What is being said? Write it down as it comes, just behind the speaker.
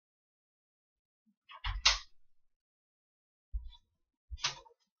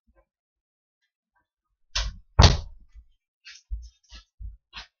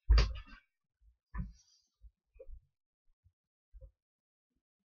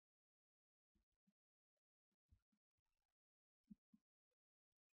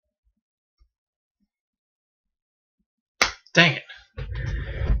Dang it.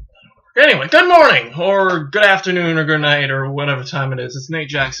 Anyway, good morning, or good afternoon, or good night, or whatever time it is. It's Nate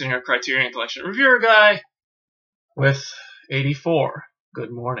Jackson, your Criterion Collection reviewer guy, with 84.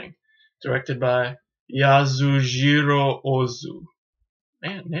 Good morning. Directed by Yasujiro Ozu.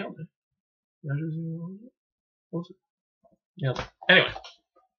 Man, nailed it. Yasujiro Ozu. Nailed it. Anyway.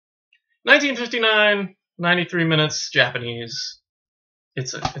 1959, 93 minutes, Japanese.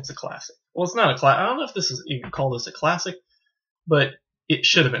 It's a classic. Well, it's not a classic. I don't know if you can call this a classic, but it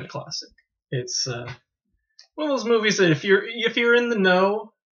should have been a classic. It's one of those movies that if you're in the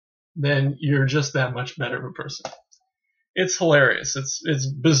know, then you're just that much better of a person. It's hilarious.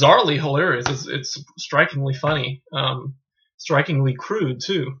 It's bizarrely hilarious. It's strikingly funny. Strikingly crude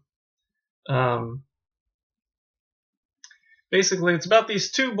too. Basically, it's about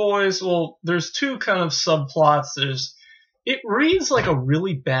these two boys. Well, there's two kind of subplots. It reads like a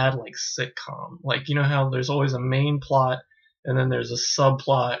really bad sitcom. Like, you know how there's always a main plot and then there's a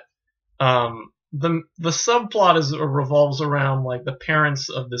subplot. The subplot revolves around the parents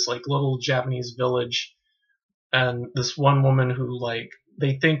of this little Japanese village, and this one woman who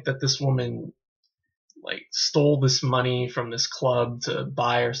they think that this woman stole this money from this club to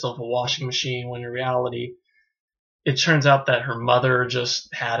buy herself a washing machine, when in reality it turns out that her mother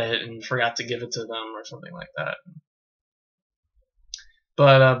just had it and forgot to give it to them or something like that.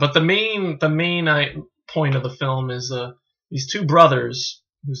 But the main point of the film is these two brothers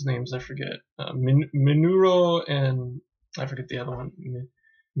whose names I forget, Minoru and I forget the other one,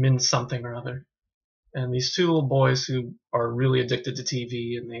 Min something or other. And these two little boys who are really addicted to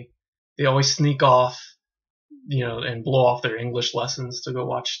TV, and they always sneak off, and blow off their English lessons to go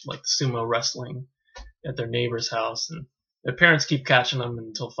watch sumo wrestling at their neighbor's house, and their parents keep catching them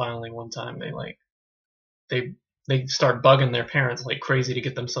until finally one time they start bugging their parents like crazy to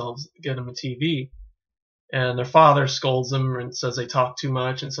get them a TV, and their father scolds them and says they talk too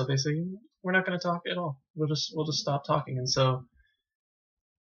much, and so they say, we're not going to talk at all. We'll just stop talking. And so,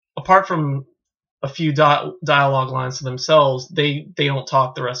 apart from a few dialogue lines to themselves, they don't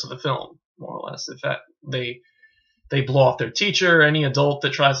talk the rest of the film, more or less. In fact, they blow off their teacher, any adult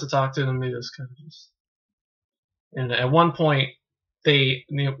that tries to talk to them. They just kind of And at one point,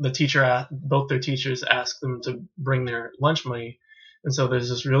 both their teachers ask them to bring their lunch money, and so there's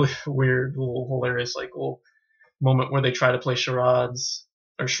this really weird, little hilarious, little moment where they try to play charades,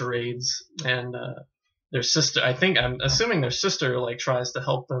 and their sister, I'm assuming their sister, tries to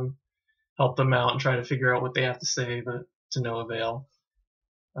help them out and try to figure out what they have to say, but to no avail.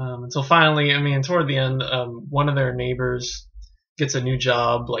 Until finally, toward the end, one of their neighbors gets a new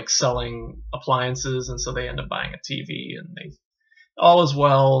job, selling appliances, and so they end up buying a TV, and all is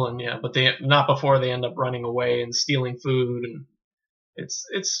well, and but they not before they end up running away and stealing food, and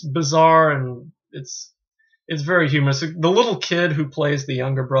it's bizarre, and it's very humorous. The little kid who plays the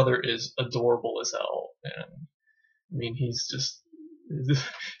younger brother is adorable as hell, and he's just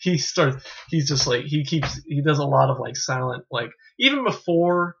he does a lot of silent, even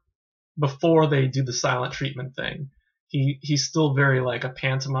before they do the silent treatment thing, he's still very a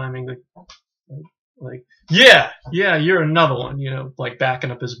pantomiming, yeah, you're another one,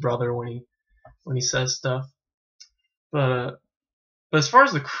 backing up his brother when he says stuff. But as far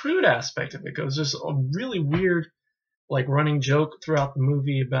as the crude aspect of it goes, there's a really weird running joke throughout the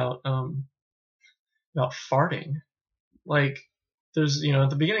movie about farting. There's at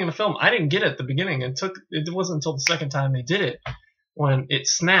the beginning of the film, I didn't get it at the beginning. It wasn't until the second time they did it when it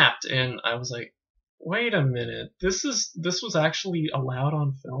snapped, and I was like, wait a minute, this was actually allowed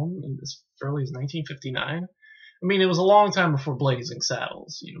on film in as early as 1959. It was a long time before Blazing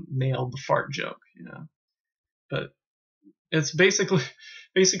Saddles, nailed the fart joke, But it's basically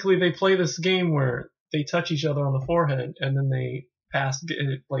they play this game where they touch each other on the forehead, and then they pass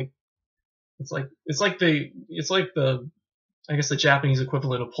it it's like the I guess the Japanese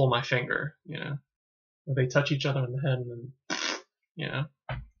equivalent of pull my finger, where they touch each other in the head, and then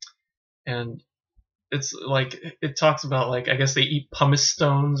and it's it talks about I guess they eat pumice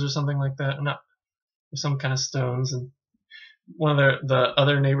stones or something like that, not some kind of stones, and one of the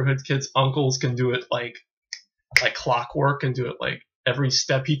other neighborhood kids' uncles can do it like clockwork, and do it every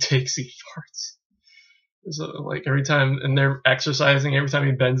step he takes he farts. So every time, and they're exercising, every time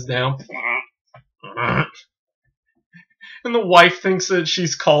he bends down, and the wife thinks that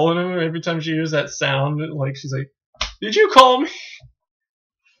she's calling him every time she hears that sound, she's like, did you call me?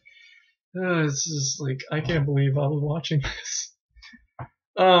 It's just I can't believe I was watching this.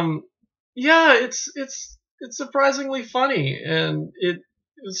 Yeah, it's surprisingly funny, and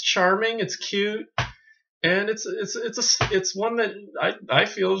it's charming, it's cute, and it's one that I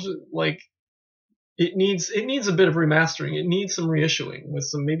feel it needs a bit of remastering. It needs some reissuing with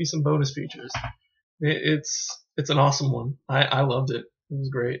maybe some bonus features. It's an awesome one. I loved it. It was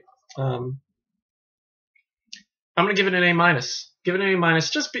great. I'm gonna give it an A minus. Give it an A minus.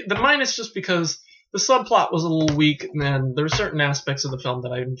 The minus just because the subplot was a little weak, and then there were certain aspects of the film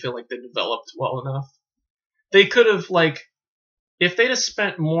that I didn't feel like they developed well enough. They could have, like, if they'd have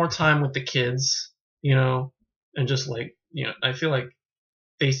spent more time with the kids, and just, like, I feel like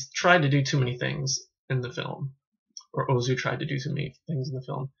they tried to do too many things in the film, or Ozu tried to do too many things in the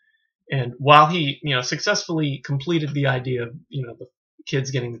film. And while he, successfully completed the idea of, the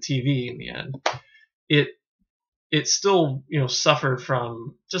kids getting the TV in the end, it still, suffered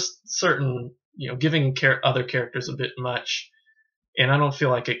from just certain, giving other characters a bit much. And I don't feel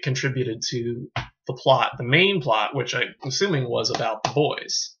like it contributed to the plot, the main plot, which I'm assuming was about the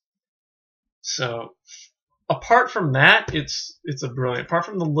boys. So apart from that, it's a brilliant. Apart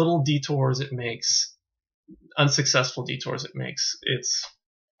from the little detours it makes, unsuccessful detours it makes,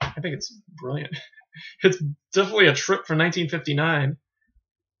 I think it's brilliant. It's definitely a trip for 1959.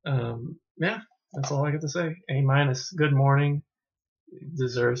 Yeah, that's all I got to say. A minus. Good Morning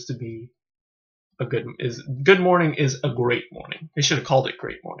deserves to be Good Morning is a great morning. They should have called it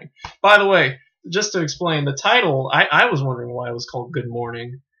Great Morning. By the way, just to explain the title, I was wondering why it was called Good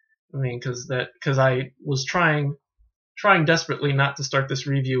Morning. I mean, because I was trying desperately not to start this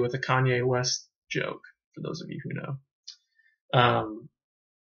review with a Kanye West joke. For those of you who know.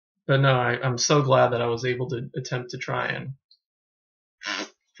 But no, I'm so glad that I was able to attempt to try and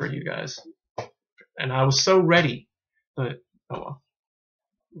for you guys. And I was so ready, but oh well.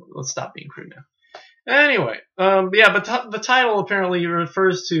 Let's stop being crude now. Anyway, yeah, but the title apparently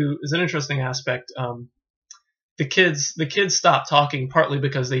refers to, is an interesting aspect. The kids stop talking partly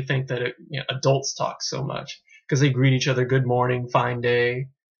because they think that adults talk so much because they greet each other good morning, fine day,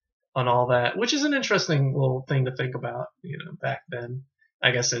 and all that, which is an interesting little thing to think about. Back then,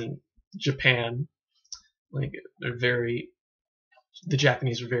 I guess in Japan, like the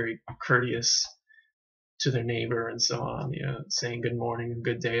Japanese were very courteous to their neighbor and so on, saying good morning and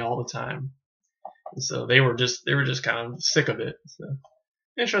good day all the time. And so they were just kind of sick of it. So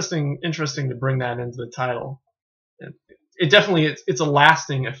interesting to bring that into the title. And it definitely it's a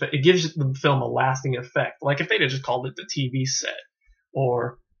lasting effect. It gives the film a lasting effect. Like if they'd have just called it the TV set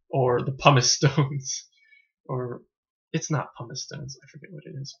or the Pumice Stones, or it's not Pumice Stones. I forget what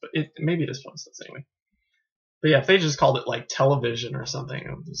it is, but maybe it is Pumice Stones anyway. But yeah, if they just called it like television or something,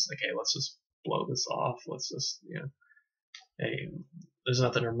 I'm just like, hey, let's just blow this off. Let's just hey, there's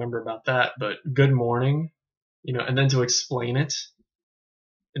nothing to remember about that. But Good Morning, and then to explain it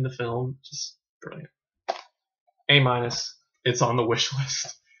in the film, just brilliant. A minus. It's on the wish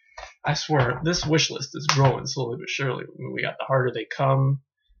list. I swear, this wish list is growing slowly but surely. I mean, we got The Harder They Come,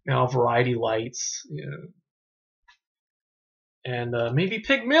 now Variety Lights, and maybe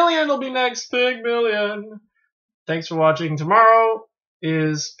Pygmalion will be next. Pygmalion. Thanks for watching. Tomorrow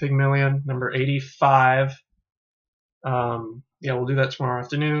is Pygmalion number 85. Yeah, we'll do that tomorrow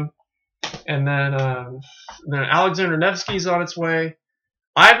afternoon. And then Alexander Nevsky's on its way.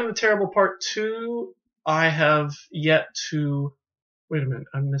 Ivan the Terrible Part 2, I have yet to... Wait a minute,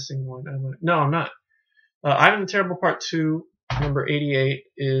 I'm missing one. No, I'm not. Ivan the Terrible Part 2, number 88,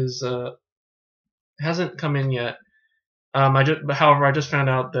 hasn't come in yet. However, I just found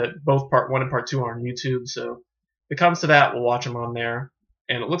out that both Part 1 and Part 2 are on YouTube, so if it comes to that, we'll watch them on there.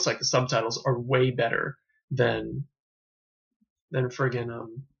 And it looks like the subtitles are way better than friggin'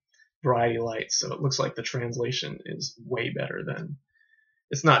 Variety Lights. So it looks like the translation is way better than.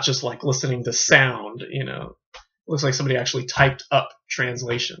 It's not just like listening to sound, It looks like somebody actually typed up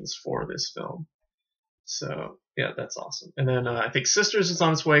translations for this film. So yeah, that's awesome. And then I think Sisters is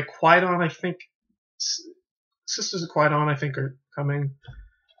on its way. Qui-Gon, I think. Sisters of Qui-Gon, I think, are coming.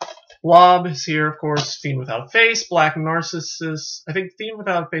 Blob is here, of course. Fiend Without a Face. Black Narcissus. I think Fiend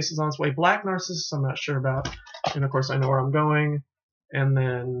Without a Face is on its way. Black Narcissus, I'm not sure about. And of course, I know where I'm going. And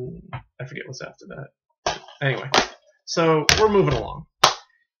then I forget what's after that. Anyway, so we're moving along.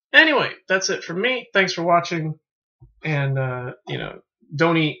 Anyway, that's it from me. Thanks for watching. And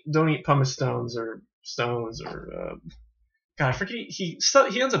don't eat pumice stones or God, I forget. He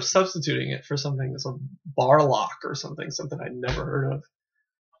ends up substituting it for something that's a barlock or something I'd never heard of.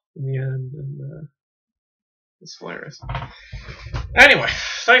 In the end, and it's hilarious. Anyway,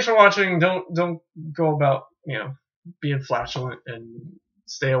 thanks for watching. Don't go about being flatulent, and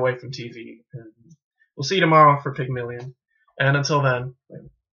stay away from TV. And we'll see you tomorrow for Pygmalion. And until then.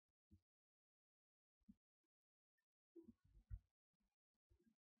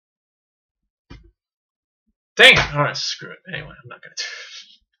 Dang it! All right, screw it. Anyway, I'm not gonna do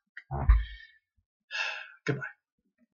it.